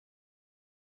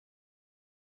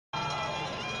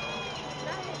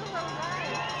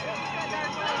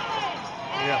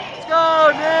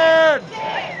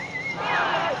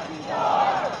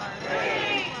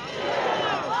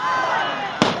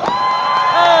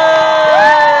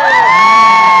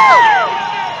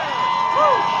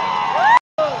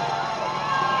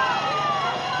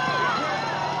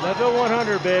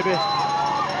baby.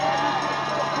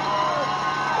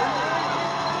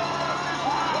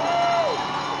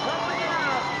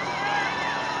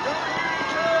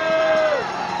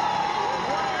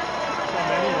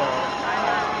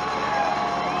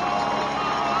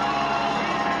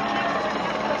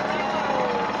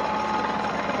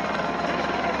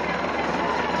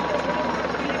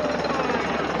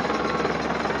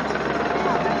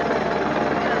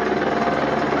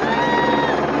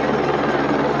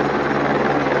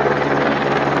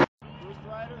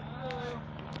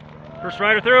 First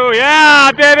rider through,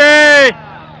 yeah, baby!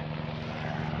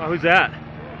 Oh, who's that?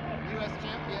 U.S.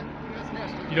 champion.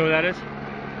 You know who that is?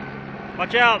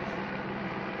 Watch out!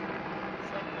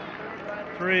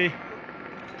 3.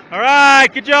 All right,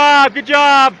 good job, good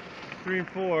job! 3 and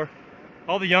 4.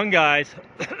 All the young guys.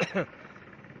 This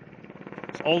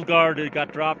old guard that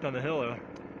got dropped on the hill.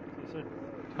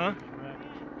 Huh?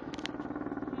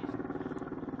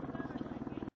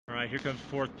 All right, here comes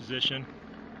 4th position.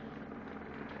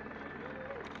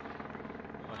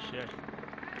 Oh shit.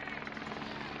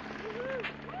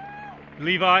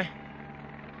 Levi? It's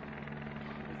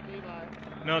Levi.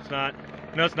 No, it's not.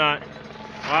 No, it's not.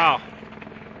 Wow.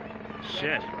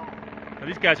 Shit. Now,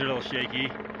 these guys are a little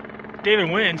shaky. David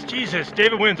wins. Jesus.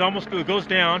 David wins. Almost goes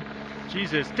down.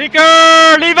 Jesus. Tinker!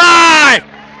 Levi!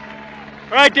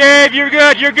 All right, Dave. You're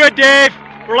good. You're good, Dave.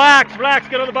 Relax. Relax.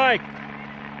 Get on the bike.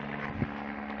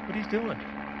 What are you doing?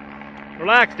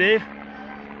 Relax, Dave.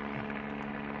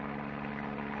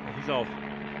 He's all.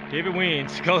 David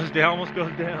wins. Goes down. Almost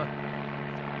goes down.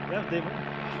 Yeah, David.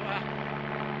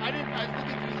 I was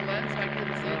looking through the lens, I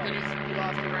couldn't see it. He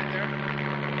lost it right there.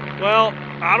 Well,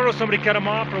 I don't know if somebody cut him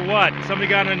off or what. Somebody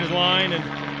got in his line and.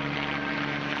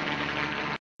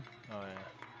 Oh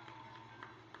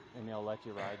yeah. And they'll let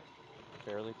you ride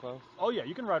fairly close? Oh yeah,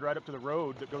 you can ride right up to the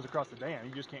road that goes across the dam.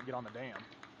 You just can't get on the dam.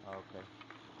 Oh, okay.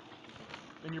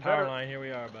 And you're Powerline, here we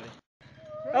are, buddy.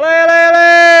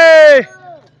 Alley!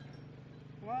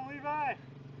 Come on, Levi.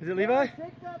 Is it Levi?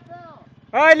 Take that down.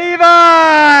 All right, Levi!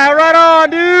 Right on,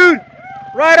 dude!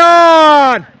 Right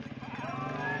on!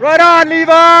 Right on,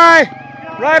 Levi!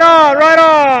 Right on, right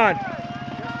on!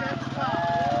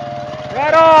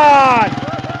 Right on!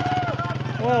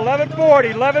 Well,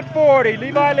 11:40,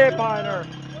 Levi Leipheimer.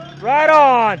 Right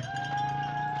on!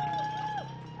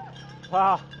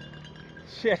 Wow.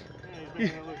 Shit.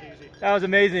 That was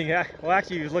amazing. Well,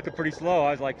 actually, he was looking pretty slow.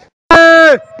 I was like,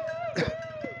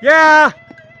 yeah!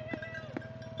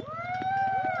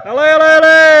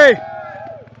 Alley!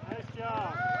 Nice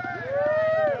job.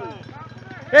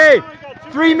 Hey,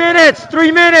 3 minutes!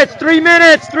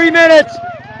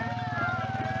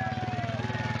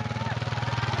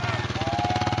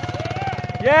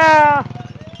 Yeah!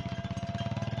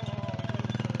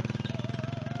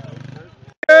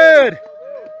 Good!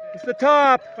 It's the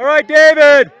top. All right,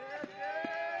 David!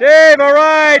 Dave, all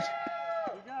right!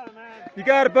 You got it, man. You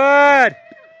got it, bud!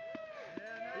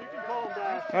 You can pull him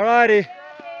back. All righty.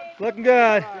 Looking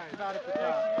good. Just about at the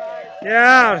top.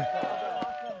 Yeah.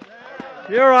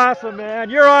 You're awesome,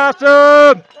 man. You're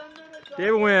awesome.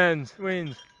 David wins.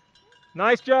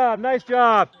 Nice job.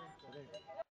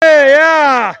 Hey,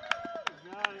 yeah.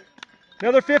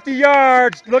 Another 50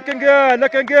 yards. Looking good.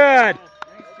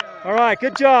 All right.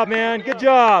 Good job, man. Good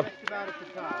job. Just about at the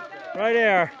top. Right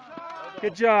there.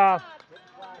 Good job.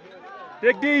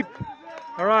 Dig deep.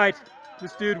 All right.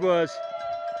 This dude was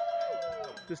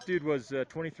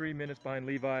 23 minutes behind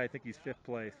Levi. I think he's 5th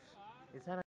place. Is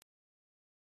that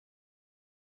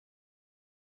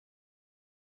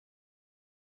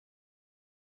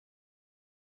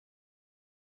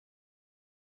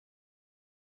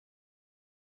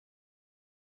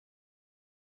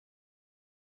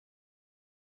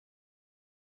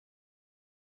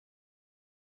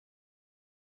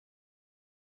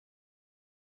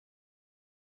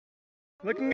Looking